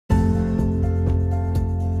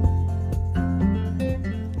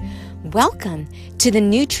Welcome to the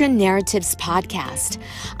Nutri Narratives podcast.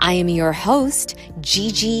 I am your host,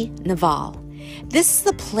 Gigi Naval. This is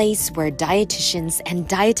the place where dietitians and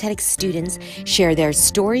dietetic students share their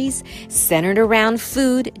stories centered around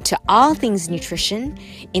food to all things nutrition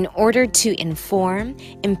in order to inform,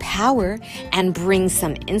 empower, and bring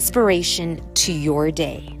some inspiration to your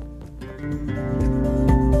day.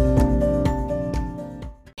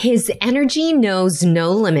 His energy knows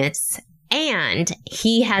no limits, and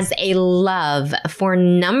he has a love for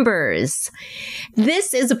numbers.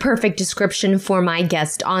 This is a perfect description for my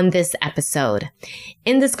guest on this episode.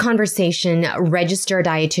 In this conversation, registered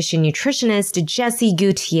dietitian nutritionist Jesse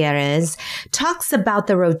Gutierrez talks about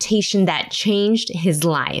the rotation that changed his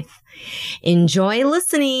life. Enjoy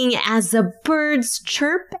listening as the birds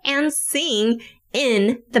chirp and sing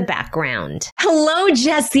in the background. Hello,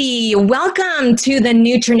 Jesse. Welcome to the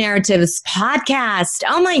Nutri Narratives podcast.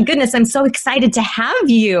 Oh my goodness, I'm so excited to have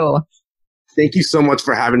you. Thank you so much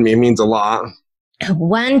for having me. It means a lot.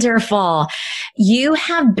 Wonderful. You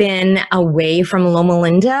have been away from Loma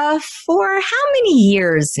Linda for how many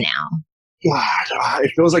years now? God,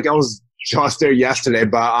 it feels like I was just there yesterday,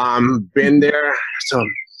 but been there. So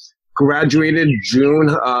graduated June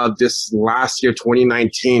of this last year,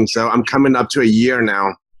 2019. So I'm coming up to a year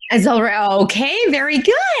now. Okay, very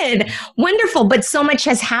good. Wonderful. But so much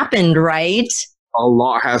has happened, right? A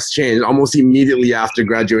lot has changed almost immediately after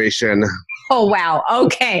graduation. Oh, wow.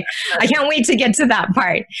 Okay. I can't wait to get to that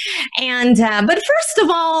part. And, but first of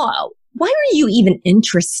all, why were you even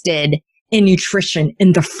interested in nutrition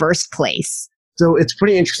in the first place? So it's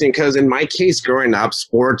pretty interesting because in my case, growing up,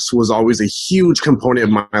 sports was always a huge component of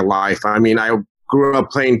my life. I mean, I grew up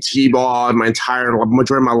playing t-ball my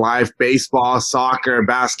majority of my life, baseball, soccer,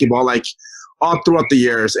 basketball, like all throughout the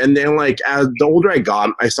years. And then as the older I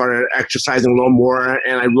got, I started exercising a little more,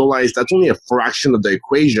 and I realized that's only a fraction of the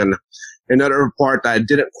equation. Another part that I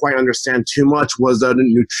didn't quite understand too much was the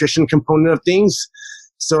nutrition component of things.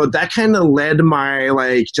 So that kind of led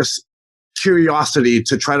my just curiosity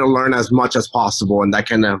to try to learn as much as possible. And that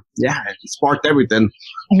kind of, it sparked everything.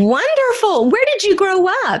 Wonderful. Where did you grow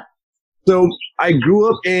up? So I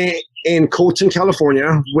grew up in Colton,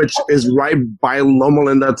 California, which is right by Loma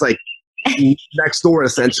Linda. It's next door,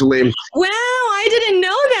 essentially. Wow, I didn't know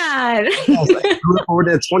that. I grew up over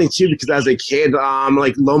there at 22 because as a kid,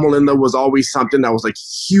 Loma Linda was always something that was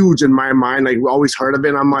huge in my mind. We always heard of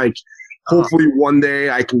it. I'm hopefully one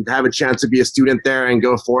day I can have a chance to be a student there and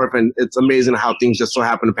go forth. And it's amazing how things just so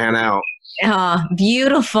happen to pan out. Oh,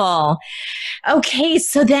 beautiful. Okay,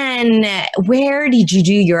 so then where did you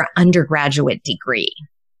do your undergraduate degree?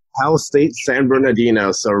 Cal State San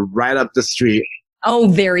Bernardino, so right up the street. Oh,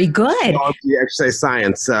 very good. The exercise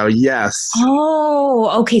science, so yes.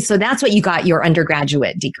 Oh, okay, so that's what you got your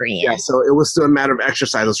undergraduate degree in. Yeah, so it was still a matter of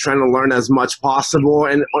exercise. I was trying to learn as much possible.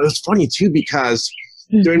 And it was funny too because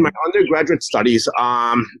during my undergraduate studies,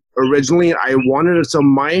 originally I wanted so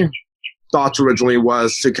my thoughts originally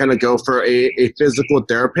was to kind of go for a physical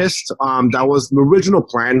therapist. That was the original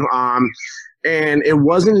plan. And it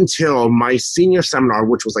wasn't until my senior seminar,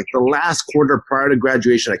 which was the last quarter prior to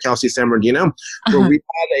graduation at Cal State San Bernardino, where we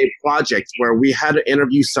had a project where we had to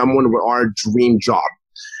interview someone with our dream job.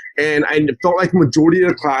 And I felt like majority of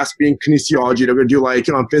the class being kinesiology, they're going to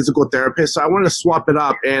do physical therapist. So I wanted to swap it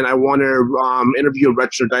up and I want to interview a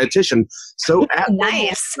registered dietitian. So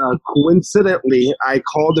coincidentally, I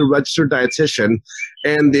called the registered dietitian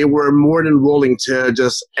and they were more than willing to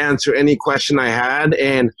just answer any question I had.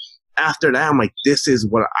 And after that, I'm this is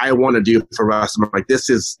what I want to do for the rest of my life. This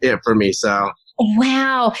is it for me. So.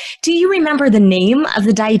 Wow. Do you remember the name of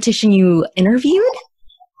the dietitian you interviewed?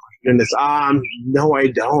 Goodness. No, I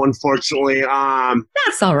don't, unfortunately.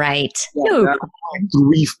 That's all right. Yeah,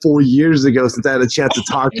 3-4 years ago since I had a chance to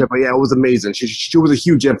talk to her. But yeah, it was amazing. She was a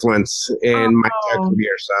huge influence in my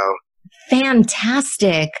career. So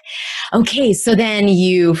fantastic. Okay, so then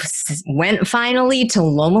you went finally to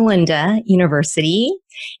Loma Linda University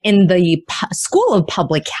in the School of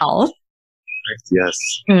Public Health. Yes.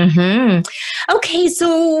 Mm-hmm. Okay,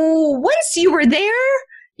 so once you were there,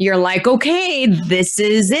 you're okay, this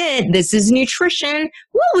is it. This is nutrition.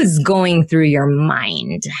 What was going through your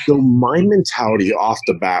mind? So my mentality off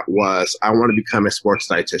the bat was I want to become a sports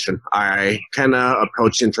dietitian. I kind of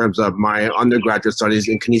approached in terms of my undergraduate studies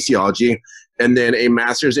in kinesiology and then a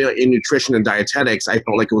master's in nutrition and dietetics. I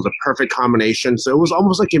felt like it was a perfect combination. So it was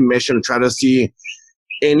almost like a mission to try to see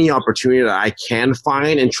any opportunity that I can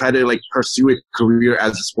find and try to pursue a career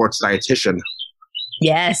as a sports dietitian.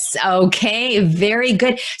 Yes. Okay. Very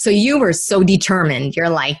good. So you were so determined.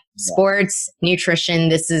 You're sports, nutrition.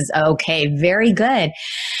 This is okay. Very good.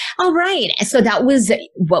 All right. So that was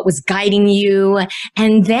what was guiding you.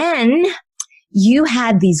 And then you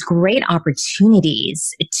had these great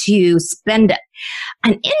opportunities to spend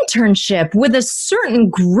an internship with a certain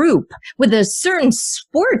group, with a certain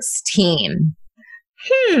sports team.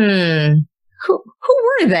 Who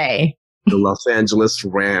were they? The Los Angeles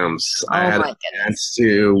Rams. I had a chance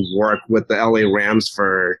to work with the LA Rams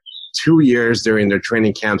for 2 years during their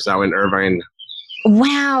training camps out in Irvine.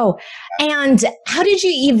 Wow. And how did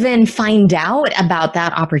you even find out about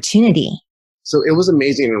that opportunity? So it was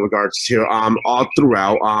amazing in regards to all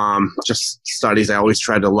throughout just studies. I always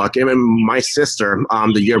tried to look. Even my sister,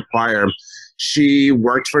 the year prior, she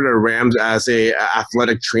worked for the Rams as a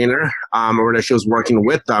athletic trainer. Or she was working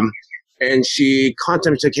with them, and she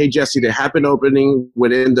contacted me, said, "Hey Jesse, they have an opening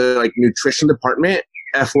within the nutrition department.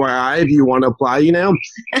 FYI, if you want to apply, And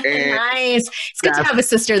nice. It's good to have a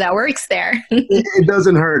sister that works there. It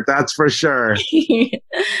doesn't hurt, that's for sure.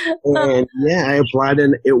 And yeah, I applied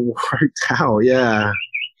and it worked out. Yeah.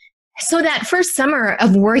 So that first summer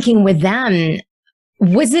of working with them,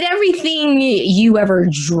 was it everything you ever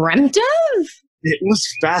dreamt of? It was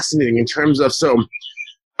fascinating in terms of,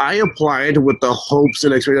 I applied with the hopes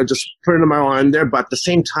and expectations, just putting my on there, but at the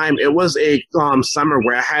same time, it was a summer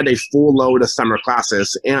where I had a full load of summer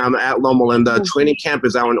classes at Loma Linda. Training camp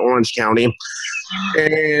is out in Orange County,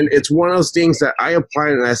 and it's one of those things that I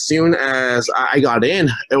applied, and as soon as I got in,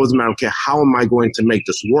 it was a matter of, okay, how am I going to make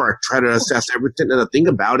this work? Try to assess everything, and the thing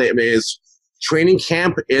about it is, training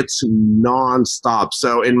camp, it's nonstop,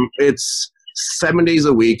 so it's 7 days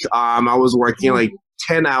a week. I was working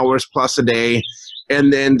 10 hours plus a day.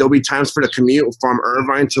 And then there'll be times for the commute from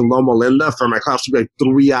Irvine to Loma Linda for my class to be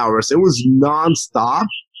 3 hours. It was nonstop.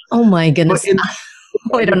 Oh my goodness.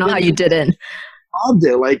 I don't know how you did it. Loved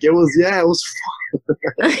it. It was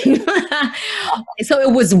fun. So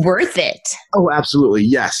it was worth it. Oh, absolutely.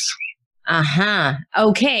 Yes.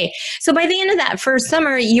 Okay. So by the end of that first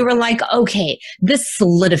summer, you were like, okay, this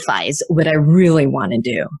solidifies what I really want to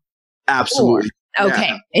do. Absolutely. Okay,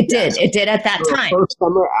 yeah. It did. It did at that time. The first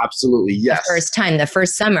summer, absolutely, yes. The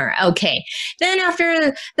first summer. Okay. Then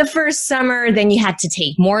after the first summer, then you had to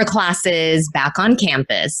take more classes back on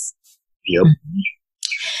campus. Yep.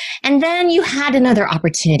 And then you had another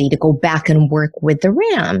opportunity to go back and work with the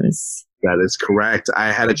Rams. That is correct.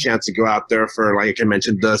 I had a chance to go out there for, like I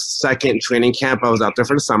mentioned, the second training camp. I was out there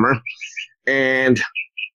for the summer. And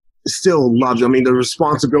still loved it. I mean, the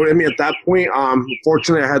responsibility. I mean, at that point,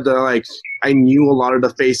 fortunately, I had to I knew a lot of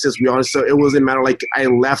the faces. To be honest, so it wasn't matter. I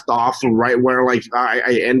left off right where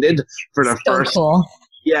I ended for the first. Cool.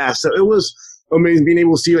 Yeah, so it was amazing being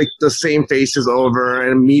able to see the same faces over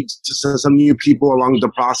and meet some new people along the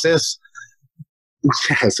process.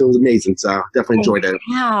 Yes, it was amazing. So definitely enjoyed it.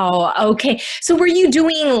 Wow. Okay. So were you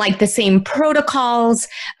doing the same protocols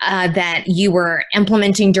that you were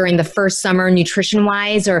implementing during the first summer nutrition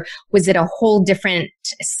wise, or was it a whole different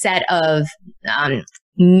set of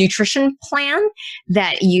nutrition plan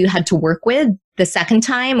that you had to work with the second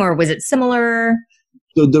time, or was it similar?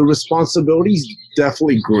 So the responsibilities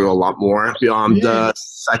definitely grew a lot more beyond the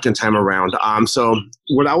second time around. So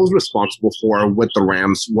what I was responsible for with the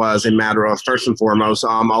Rams was a matter of, first and foremost,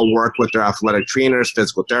 I'll work with their athletic trainers,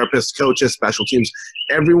 physical therapists, coaches, special teams,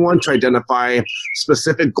 everyone to identify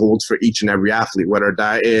specific goals for each and every athlete, whether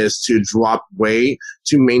that is to drop weight,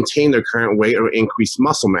 to maintain their current weight, or increase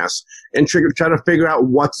muscle mass, and try to figure out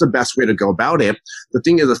what's the best way to go about it. The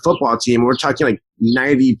thing is, a football team, we're talking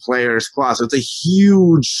 90 players plus. It's a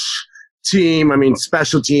huge team. I mean,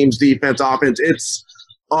 special teams, defense, offense. It's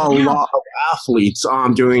a lot of athletes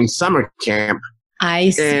during summer camp.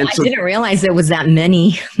 I didn't realize there was that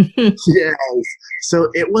many. Yes.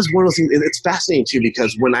 So it was one of those things. It's fascinating too,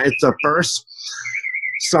 because the first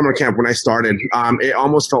summer camp when I started, it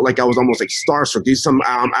almost felt like I was almost starstruck. These some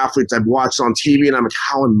athletes I've watched on TV, and I'm like,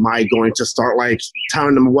 how am I going to start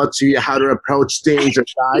telling them how to approach things or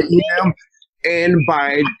diet, And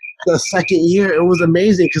by the second year, it was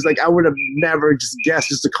amazing because I would have never just guessed.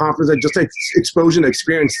 Just the confidence, just exposure and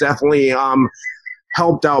experience definitely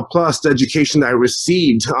helped out. Plus the education that I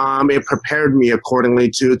received, it prepared me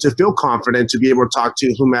accordingly to feel confident to be able to talk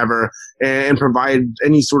to whomever and provide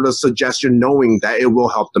any sort of suggestion, knowing that it will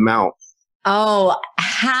help them out. Oh,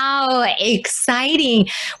 how exciting!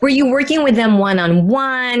 Were you working with them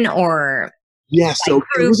one-on-one or? Yeah, so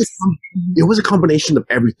it was a combination of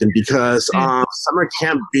everything because summer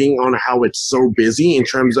camp being on how it's so busy in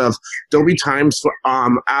terms of there'll be times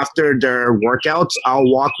after their workouts, I'll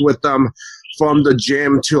walk with them from the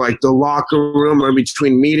gym to the locker room or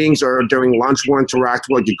between meetings, or during lunch we'll interact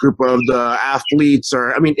with a group of the athletes,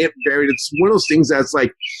 or it varied. It's one of those things that's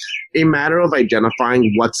a matter of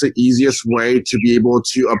identifying what's the easiest way to be able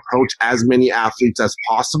to approach as many athletes as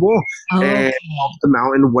possible and help them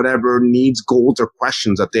out in whatever needs, goals, or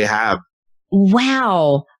questions that they have.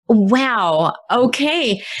 Wow. Wow.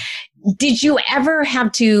 Okay. Did you ever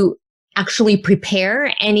have to actually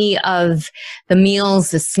prepare any of the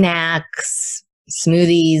meals, the snacks,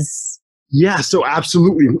 smoothies? Yeah, so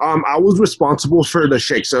absolutely. I was responsible for the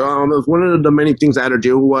shakes. So one of the many things I had to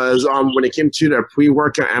do was when it came to their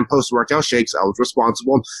pre-workout and post-workout shakes, I was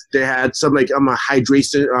responsible. They had some like a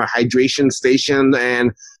hydration station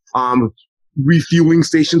and refueling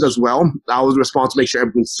stations as well. I was responsible to make sure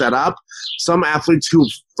everything's set up. Some athletes who,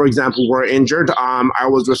 for example, were injured, I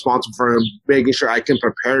was responsible for making sure I can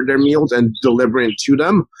prepare their meals and deliver it to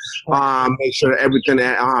them. Make sure that everything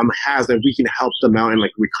has that we can help them out and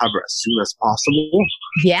like recover as soon as possible.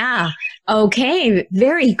 Yeah. Okay.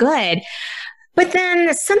 Very good. But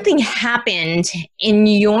then something happened in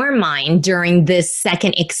your mind during this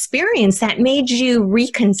second experience that made you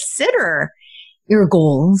reconsider your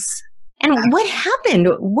goals. And what happened?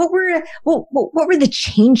 What were the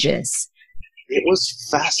changes? It was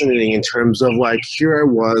fascinating in terms of like, here I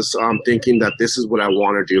was thinking that this is what I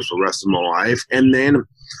want to do for the rest of my life. And then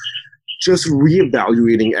just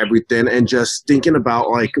reevaluating everything and just thinking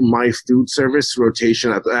about like my food service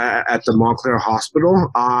rotation at the Montclair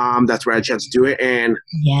Hospital. That's where I had a chance to do it. And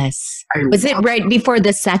yes, was it right before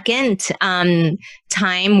the second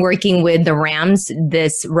time working with the Rams,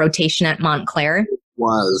 this rotation at Montclair? It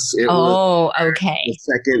was okay. The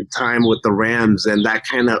second time with the Rams, and that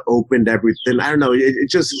kind of opened everything. I don't know.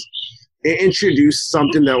 It introduced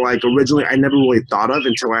something that like originally I never really thought of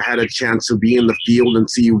until I had a chance to be in the field and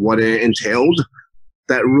see what it entailed.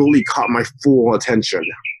 That really caught my full attention.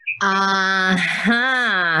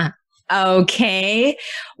 Okay.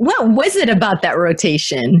 What was it about that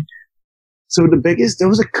rotation? So there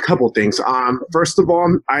was a couple things. First of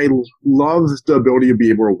all, I love the ability to be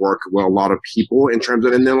able to work with a lot of people in terms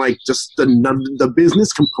of, and then like just the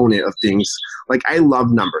business component of things. Like I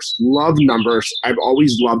love numbers. I've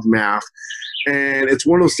always loved math. And it's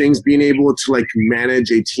one of those things, being able to like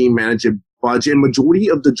manage a team, manage a budget. Majority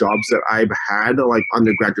of the jobs that I've had, like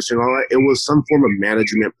undergraduate and all that, it was some form of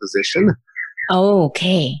management position.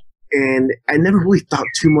 Okay. And I never really thought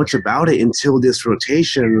too much about it until this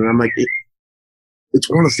rotation. And I'm like, it's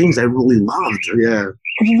one of those things I really loved. Yeah.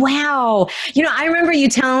 Wow. I remember you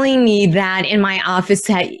telling me that in my office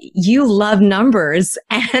that you love numbers,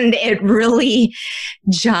 and it really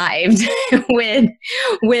jived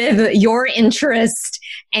with your interest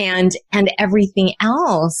and everything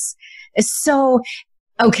else. So,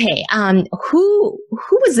 okay. Who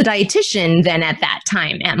was the dietitian then at that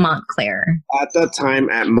time at Montclair? At that time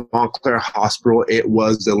at Montclair Hospital, it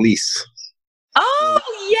was Elise. Oh,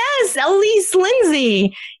 yes, Elise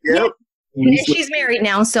Lindsay. Yep. And she's married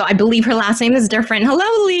now, so I believe her last name is different. Hello,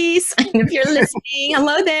 Elise. If you're listening,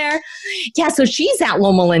 hello there. Yeah, so she's at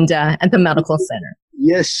Loma Linda at the medical center.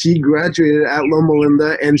 Yes, she graduated at Loma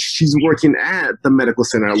Linda, and she's working at the medical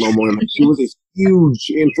center at Loma Linda. She was a huge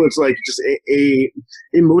influence, like just a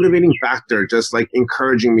motivating factor, just like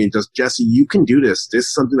encouraging me, just, Jesse, you can do this. This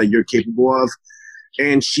is something that you're capable of.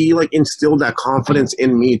 And she like instilled that confidence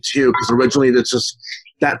in me too, because originally it's just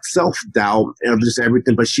that self-doubt of just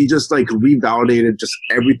everything, but she just like revalidated just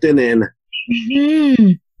everything, and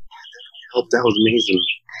that was amazing.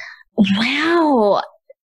 Wow.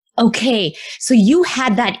 Okay. So you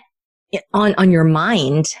had that on your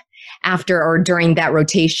mind after or during that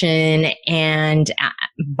rotation, and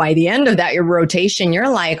by the end of that your rotation, you're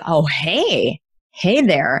like, oh, hey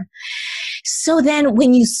there. So then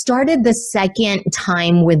when you started the second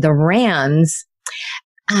time with the Rams,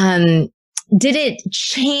 did it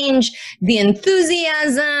change the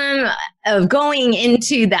enthusiasm of going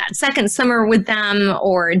into that second summer with them?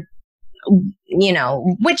 Or,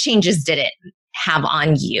 what changes did it have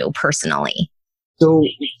on you personally? So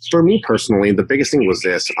for me personally, the biggest thing was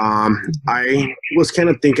this. I was kind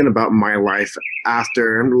of thinking about my life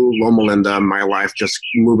after Loma Linda, my life just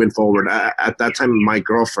moving forward. At that time, my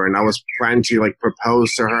girlfriend, I was planning to like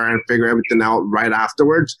propose to her and figure everything out right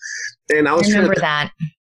afterwards. And I was trying to that.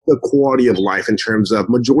 The quality of life in terms of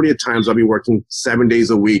majority of times I'll be working 7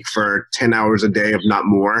 days a week for 10 hours a day, if not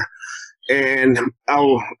more. And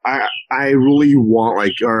I really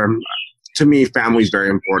want to me, family is very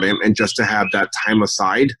important, and just to have that time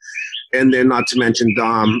aside. And then not to mention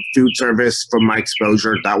food service, from my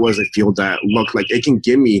exposure, that was a field that looked like it can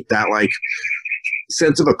give me that like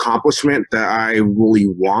sense of accomplishment that I really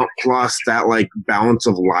want, plus that like balance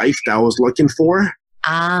of life that I was looking for.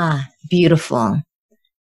 Ah, beautiful.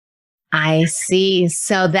 I see.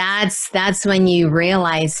 So that's when you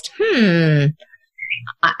realized,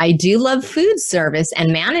 I do love food service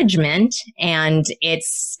and management, and it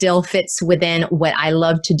still fits within what I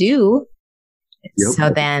love to do. Yep. So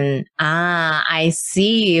then, I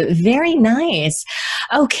see. Very nice.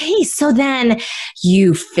 Okay. So then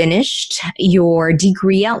you finished your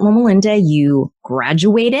degree at Loma Linda, you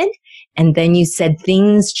graduated, and then you said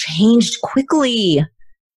things changed quickly.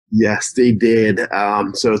 Yes, they did.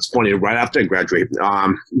 So it's funny. Right after I graduated,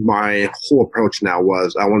 my whole approach now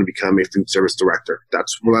was I want to become a food service director.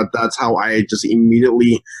 That's how I just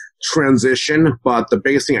immediately transitioned. But the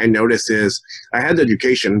biggest thing I noticed is I had the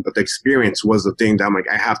education, but the experience was the thing that I'm like,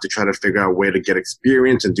 I have to try to figure out a way to get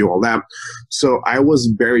experience and do all that. So I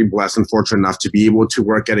was very blessed and fortunate enough to be able to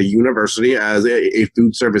work at a university as a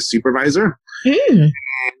food service supervisor.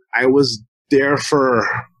 I was there for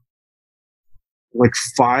like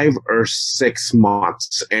 5 or 6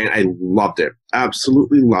 months, and I loved it.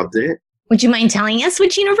 Absolutely loved it. Would you mind telling us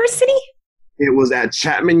which university? It was at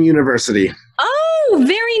Chapman University. Oh,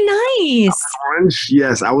 very nice. Orange.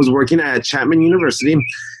 Yes, I was working at Chapman University,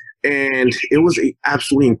 and it was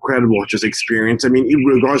absolutely incredible just experience. I mean,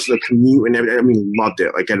 regardless of the commute and everything, I mean, loved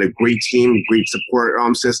it. Like, I had a great team, great support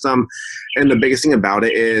system, and the biggest thing about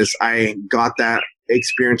it is I got that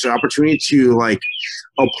experience or opportunity to like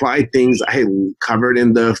apply things I covered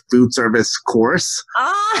in the food service course.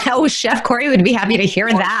 Oh, Chef Corey would be happy to hear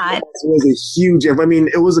that. It was a huge, I mean,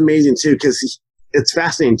 it was amazing too, because it's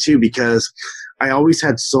fascinating too, because I always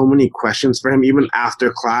had so many questions for him, even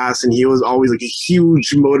after class, and he was always like a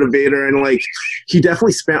huge motivator, and like he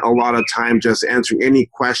definitely spent a lot of time just answering any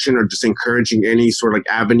question or just encouraging any sort of like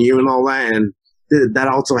avenue and all that, and that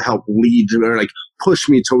also helped lead or like push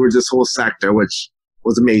me towards this whole sector, which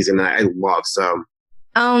was amazing. I love. So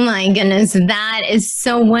oh my goodness, that is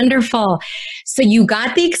so wonderful. So you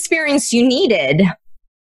got the experience you needed,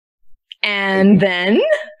 and then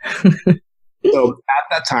so at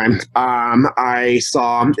that time, I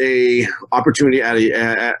saw a opportunity at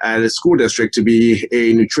a school district to be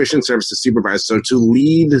a nutrition services supervisor, so to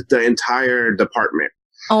lead the entire department.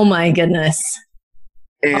 Oh my goodness.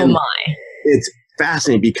 And oh my. It's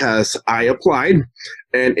fascinating because I applied,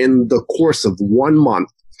 and in the course of 1 month,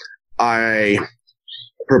 I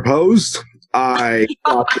proposed, I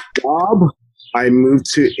got the job, I moved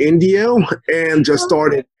to India, and just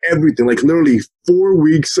started everything, like literally 4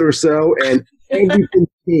 weeks or so, and everything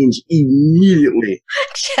changed immediately.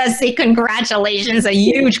 Jesse, congratulations, a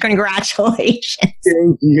huge congratulations.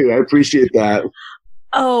 Thank you, I appreciate that.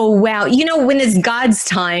 Oh, wow. You know, when it's God's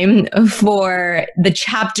time for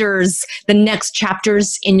the next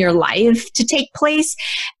chapters in your life to take place,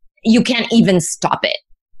 you can't even stop it.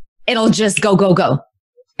 It'll just go, go, go.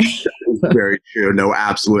 Very true. No,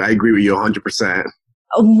 absolutely. I agree with you 100%.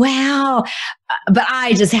 Wow. But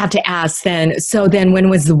I just have to ask then. So then when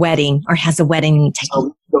was the wedding, or has the wedding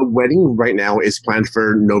taken? The wedding right now is planned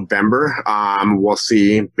for November. We'll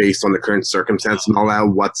see based on the current circumstance and all that,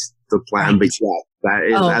 what's the plan. But yeah, that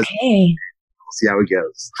is, okay. We'll see how it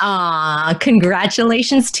goes.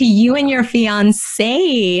 Congratulations to you and your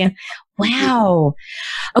fiance. Wow.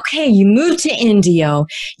 Okay, you moved to Indio.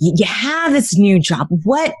 You have this new job.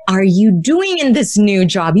 What are you doing in this new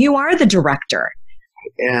job? You are the director.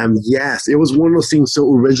 Yes, it was one of those things.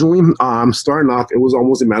 So originally, starting off, it was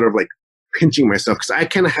almost a matter of like pinching myself, because I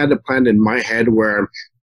kind of had a plan in my head where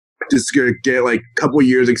just gonna get like a couple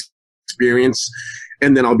years experience,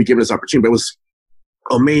 and then I'll be given this opportunity. But it was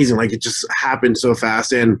amazing. Like, it just happened so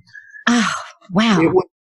fast, and wow, it was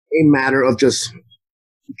a matter of just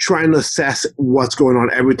trying to assess what's going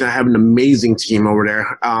on. Everything. I have an amazing team over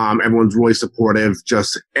there. Everyone's really supportive.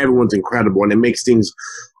 Just everyone's incredible, and it makes things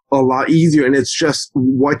a lot easier. And it's just,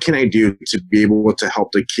 what can I do to be able to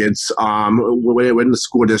help the kids in the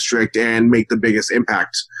school district and make the biggest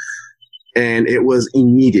impact? And it was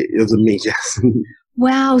immediate. It was amazing.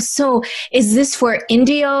 Wow. So is this for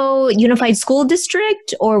Indio Unified School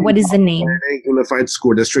District, or what is the name? Unified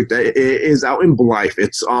School District. It is out in Blythe.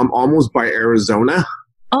 It's almost by Arizona.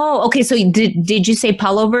 Oh, okay. So did you say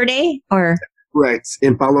Palo Verde, or? Right.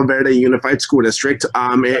 In Palo Verde Unified School District.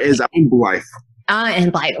 It is out in Blythe.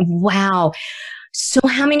 And like, wow. So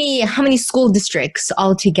how many school districts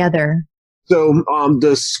altogether? So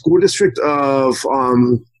the school district of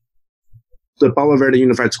the Palo Verde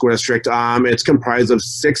Unified School District, it's comprised of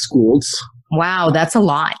 6 schools. Wow, that's a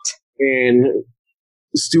lot. And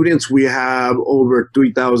students, we have over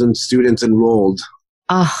 3,000 students enrolled.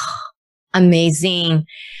 Oh, amazing.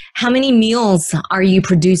 How many meals are you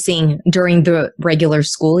producing during the regular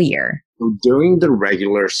school year? During the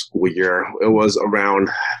regular school year, it was around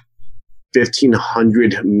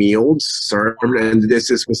 1,500 meals served, and this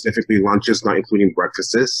is specifically lunches, not including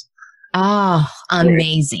breakfasts. Oh,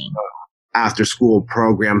 amazing. After school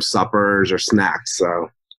programs, suppers, or snacks. So.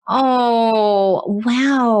 Oh,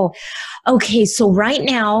 wow. Okay, so right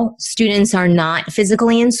now, students are not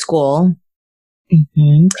physically in school.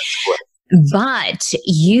 Mm-hmm. But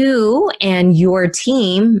you and your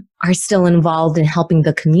team are still involved in helping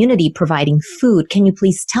the community, providing food. Can you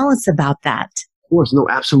please tell us about that? Of course, no,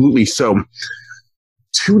 absolutely. So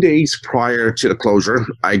 2 days prior to the closure,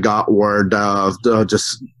 I got word of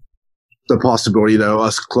the possibility of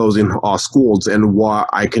us closing all schools and what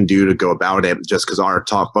I can do to go about it, just because our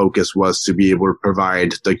top focus was to be able to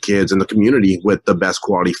provide the kids in the community with the best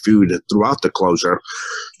quality food throughout the closure.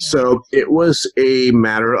 So it was a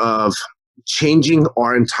matter of changing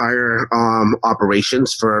our entire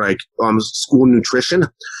operations for school nutrition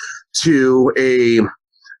to a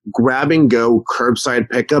grab and go curbside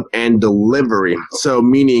pickup and delivery. So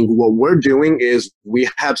meaning what we're doing is we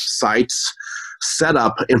have sites set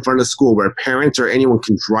up in front of school where parents or anyone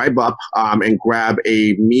can drive up and grab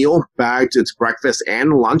a meal, bagged its breakfast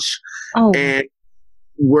and lunch. Oh. And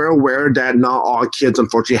we're aware that not all kids,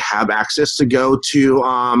 unfortunately, have access to go to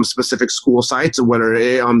specific school sites, whether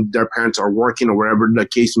their parents are working or wherever the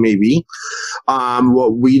case may be.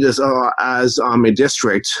 What we as a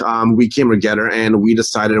district, we came together and we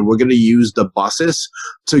decided we're going to use the buses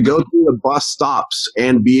to go through the bus stops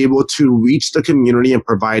and be able to reach the community and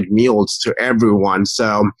provide meals to everyone.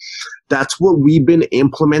 So that's what we've been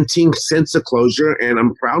implementing since the closure. And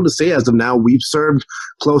I'm proud to say, as of now, we've served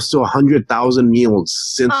close to 100,000 meals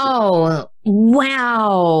since. Oh,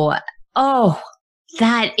 wow. Oh,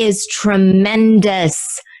 that is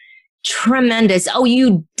tremendous. Tremendous. Oh,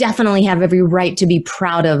 you definitely have every right to be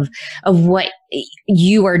proud of what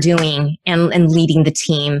you are doing and leading the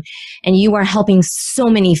team. And you are helping so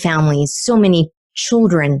many families, so many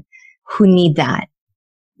children who need that.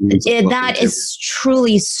 That is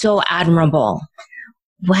truly so admirable.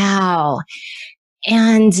 Wow.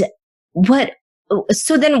 And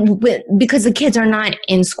so then because the kids are not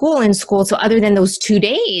in school, so other than those 2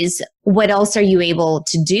 days, what else are you able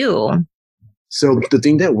to do? So the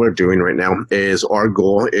thing that we're doing right now is our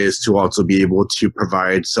goal is to also be able to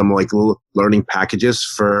provide some learning packages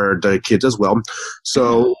for the kids as well.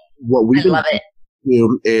 So what we've been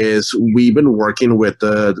is we've been working with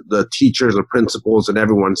the teachers, the principals, and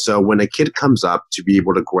everyone. So when a kid comes up to be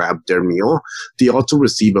able to grab their meal, they also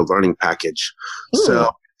receive a learning package. Ooh. So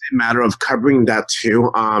it's a matter of covering that too.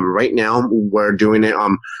 Right now we're doing it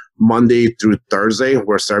Monday through Thursday.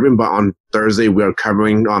 We're serving, but on Thursday we're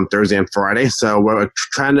covering on Thursday and Friday. So we're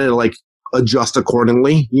trying to adjust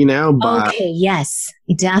accordingly, But okay, yes,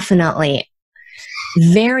 definitely.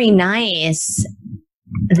 Very nice.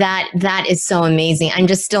 That is so amazing. I'm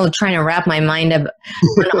just still trying to wrap my mind up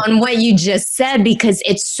on what you just said, because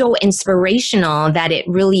it's so inspirational that it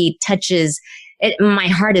really touches it. My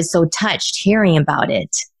heart is so touched hearing about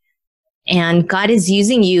it. And God is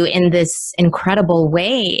using you in this incredible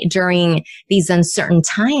way during these uncertain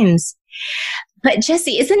times. But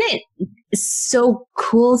Jesse, isn't it so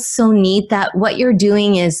cool, so neat that what you're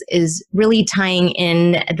doing is really tying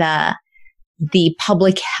in the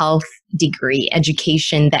public health degree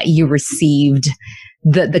education that you received,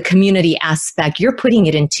 the community aspect, you're putting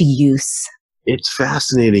it into use. It's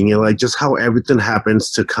fascinating, just how everything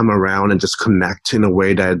happens to come around and just connect in a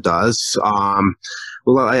way that it does.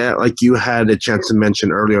 Like you had a chance to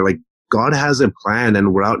mention earlier, God has a plan,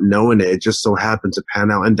 and without knowing it, it just so happens to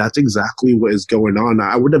pan out. And that's exactly what is going on.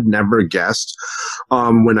 I would have never guessed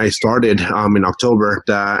when I started in October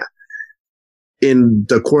that in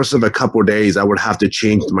the course of a couple of days, I would have to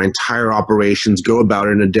change my entire operations, go about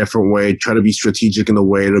it in a different way, try to be strategic in a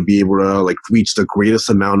way to be able to reach the greatest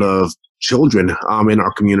amount of children in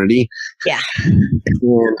our community. Yeah.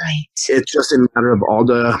 Right. It's just a matter of all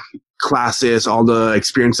the classes, all the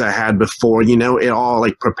experience I had before, it all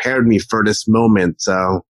prepared me for this moment.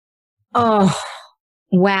 So. Oh,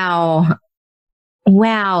 wow.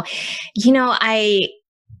 Wow.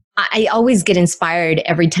 I always get inspired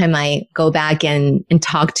every time I go back and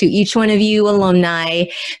talk to each one of you alumni,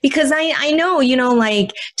 because I know,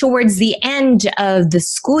 towards the end of the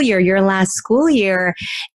school year, your last school year,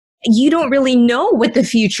 you don't really know what the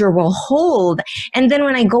future will hold. And then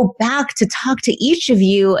when I go back to talk to each of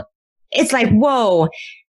you, it's like, whoa,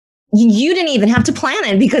 you didn't even have to plan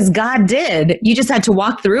it because God did. You just had to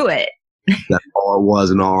walk through it. That's all it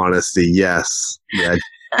was, in all honesty. Yes. Yeah.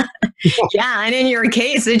 Yeah. And in your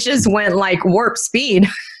case, it just went warp speed.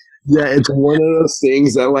 Yeah, it's one of those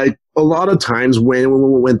things that like a lot of times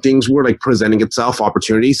when things were like presenting itself,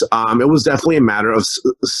 opportunities, it was definitely a matter of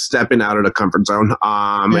stepping out of the comfort zone,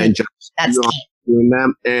 and just That's you know, key. doing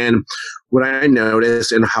that. And what I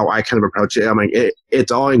noticed and how I kind of approach it, I'm like,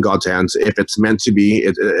 it's all in God's hands. If it's meant to be,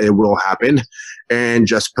 it will happen. And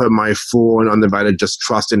just put my full and undivided just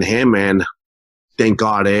trust in Him, and thank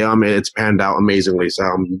God, it's panned out amazingly. So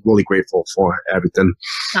I'm really grateful for everything.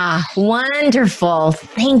 Ah, wonderful.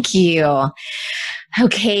 Thank you.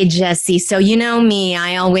 Okay, Jesse. So you know me,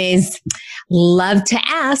 I always love to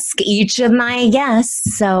ask each of my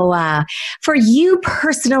guests. So for you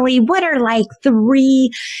personally, what are like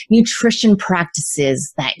 3 nutrition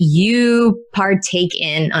practices that you partake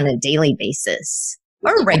in on a daily basis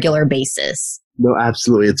or regular basis? No,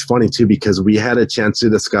 absolutely. It's funny too, because we had a chance to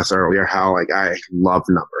discuss earlier how like I love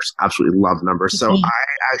numbers, absolutely love numbers. So I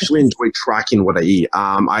actually enjoy tracking what I eat.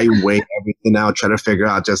 I weigh everything out, try to figure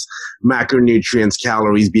out just macronutrients,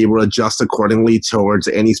 calories, be able to adjust accordingly towards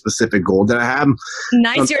any specific goal that I have.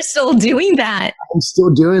 Nice, you're still doing that. I'm still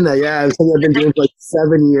doing that. Yeah, it's something I've been doing for like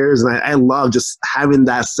 7 years, and I love just having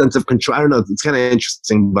that sense of control. I don't know, it's kind of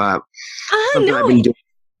interesting, but something I've been doing.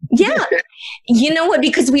 Yeah. You know what?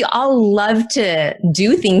 Because we all love to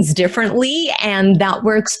do things differently, and that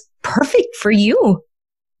works perfect for you.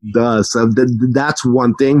 Does. So that's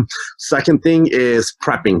one thing. Second thing is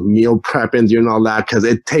prepping, meal prepping, doing all that, because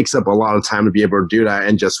it takes up a lot of time to be able to do that.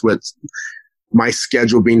 And just with my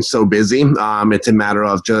schedule being so busy, it's a matter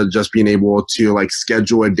of just being able to like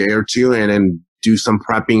schedule a day or two and then do some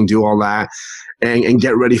prepping, do all that, and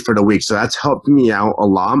get ready for the week. So that's helped me out a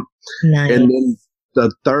lot. Nice. And then the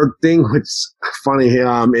third thing, which is funny,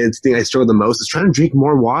 it's the thing I struggle the most, is trying to drink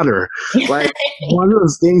more water. Like one of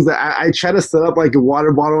those things that I try to set up like a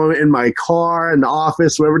water bottle in my car, in the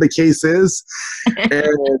office, wherever the case is. And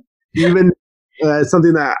even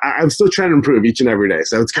something that I'm still trying to improve each and every day.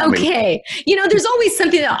 So it's coming. Okay. You know, there's always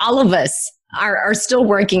something that all of us are still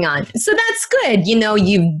working on. So that's good. You know,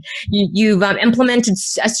 you've implemented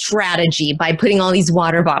a strategy by putting all these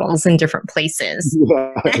water bottles in different places.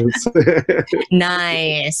 Yes.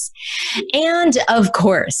 Nice. And of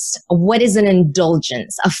course, what is an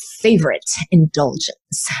indulgence, a favorite indulgence?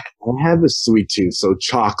 I have a sweet tooth, so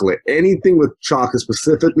chocolate. Anything with chocolate,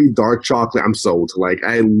 specifically dark chocolate, I'm sold. Like,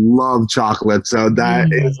 I love chocolate, so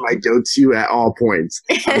that is my go-to at all points.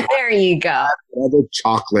 There you go. Other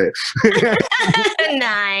chocolate.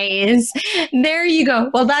 Nice. There you go.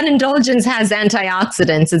 Well, that indulgence has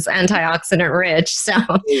antioxidants. It's antioxidant rich. So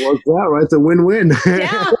It works out, right? It's a win-win.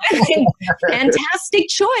 yeah, fantastic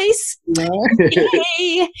choice.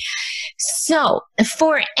 Yay. So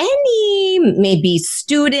for any maybe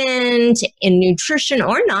student in nutrition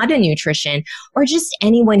or not in nutrition, or just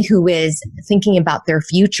anyone who is thinking about their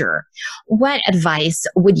future, what advice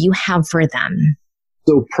would you have for them?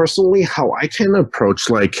 So personally, how I can approach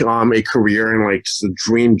like a career and like just a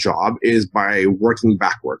dream job is by working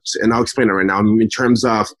backwards. And I'll explain it right now in terms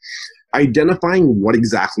of identifying what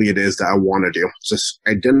exactly it is that I want to do. Just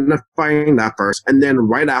identifying that first. And then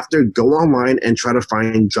right after, go online and try to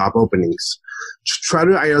find job openings. Try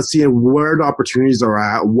to see where the opportunities are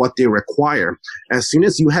at, what they require. As soon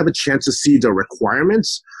as you have a chance to see the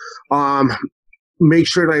requirements, make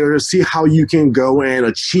sure to see how you can go and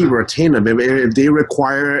achieve or attain them. If they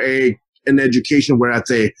require an education, where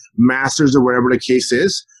that's a master's or whatever the case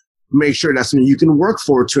is, make sure that's something you can work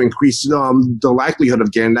for to increase the likelihood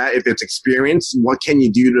of getting that. If it's experience, what can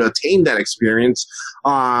you do to attain that experience,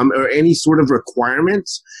 or any sort of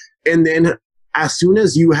requirements? And then as soon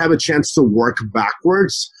as you have a chance to work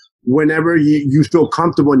backwards, whenever you feel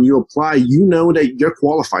comfortable and you apply, you know that you're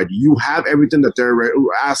qualified. You have everything that they're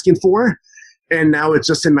asking for. And now it's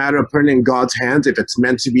just a matter of putting it in God's hands. If it's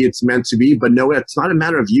meant to be, it's meant to be. But no, it's not a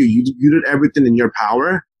matter of you. You did everything in your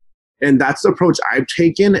power. And that's the approach I've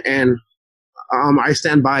taken. And I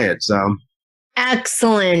stand by it. So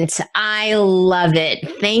Excellent. I love it.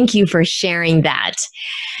 Thank you for sharing that.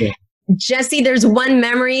 Yeah. Jesse, there's one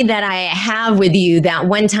memory that I have with you, that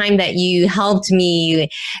one time that you helped me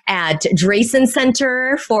at Drayson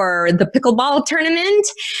Center for the pickleball tournament,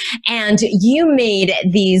 and you made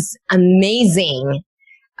these amazing,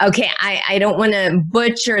 I don't want to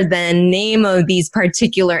butcher the name of these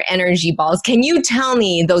particular energy balls. Can you tell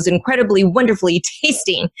me those incredibly wonderfully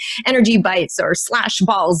tasting energy bites or slash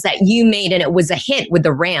balls that you made, and it was a hit with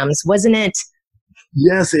the Rams, wasn't it?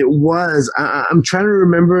 Yes, it was. I'm trying to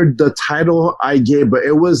remember the title I gave, but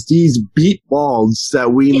it was these beat balls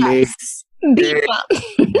that we made. Beat balls.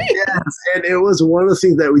 Yes, and it was one of the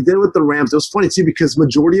things that we did with the Rams. It was funny too, because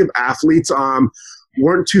majority of athletes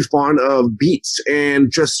weren't too fond of beets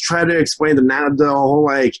and just try to explain the whole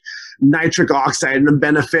like nitric oxide and the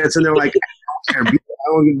benefits. And they're like, I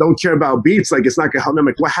don't care about beets. Like, it's not gonna help me. I'm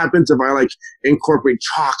like, what happens if I like incorporate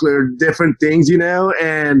chocolate or different things, you know?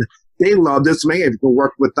 And they love this. Man, if it can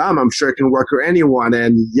work with them, I'm sure it can work for anyone.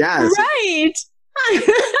 And yes. Right.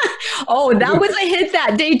 Oh, that was a hit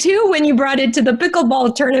that day too when you brought it to the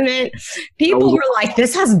pickleball tournament. People were like,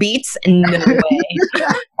 this has beets? No way.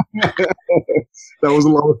 That was a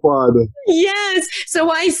lot of fun. Yes.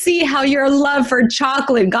 So I see how your love for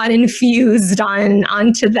chocolate got infused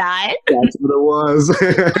onto that. That's what it was.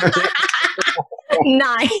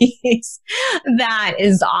 Nice. That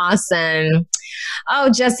is awesome.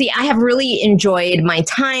 Oh, Jesse, I have really enjoyed my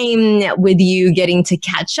time with you, getting to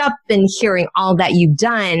catch up and hearing all that you've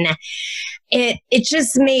done. It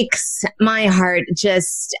just makes my heart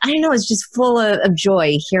just, I don't know, it's just full of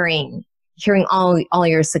joy hearing all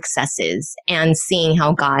your successes and seeing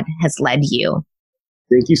how God has led you.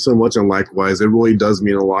 Thank you so much. And likewise, it really does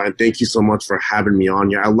mean a lot. And thank you so much for having me on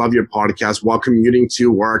here. I love your podcast while commuting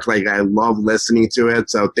to work. Like, I love listening to it.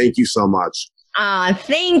 So thank you so much.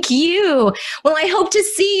 Thank you. Well, I hope to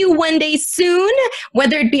see you one day soon,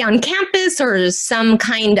 whether it be on campus or some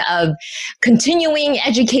kind of continuing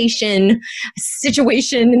education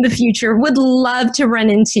situation in the future. Would love to run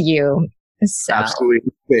into you. So.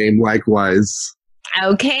 Absolutely. Same. Likewise.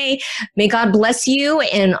 Okay. May God bless you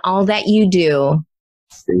and all that you do.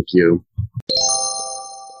 Thank you.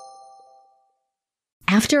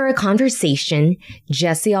 After our conversation,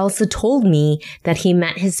 Jesse also told me that he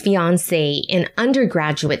met his fiancée in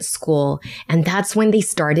undergraduate school, and that's when they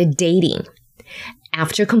started dating.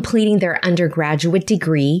 After completing their undergraduate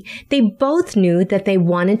degree, they both knew that they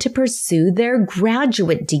wanted to pursue their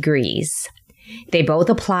graduate degrees. They both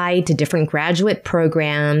applied to different graduate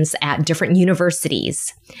programs at different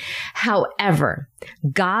universities. However,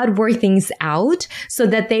 God worked things out so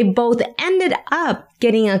that they both ended up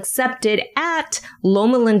getting accepted at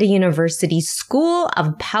Loma Linda University School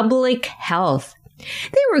of Public Health.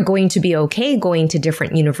 They were going to be okay going to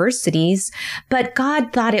different universities, but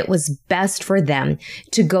God thought it was best for them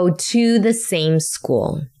to go to the same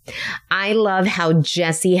school. I love how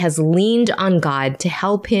Jesse has leaned on God to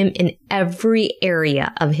help him in every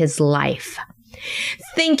area of his life.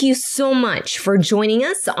 Thank you so much for joining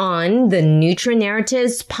us on the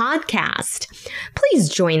NutriNarratives podcast. Please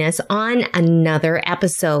join us on another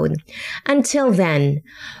episode. Until then,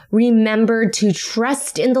 remember to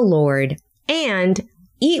trust in the Lord and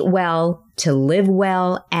eat well to live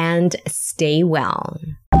well and stay well.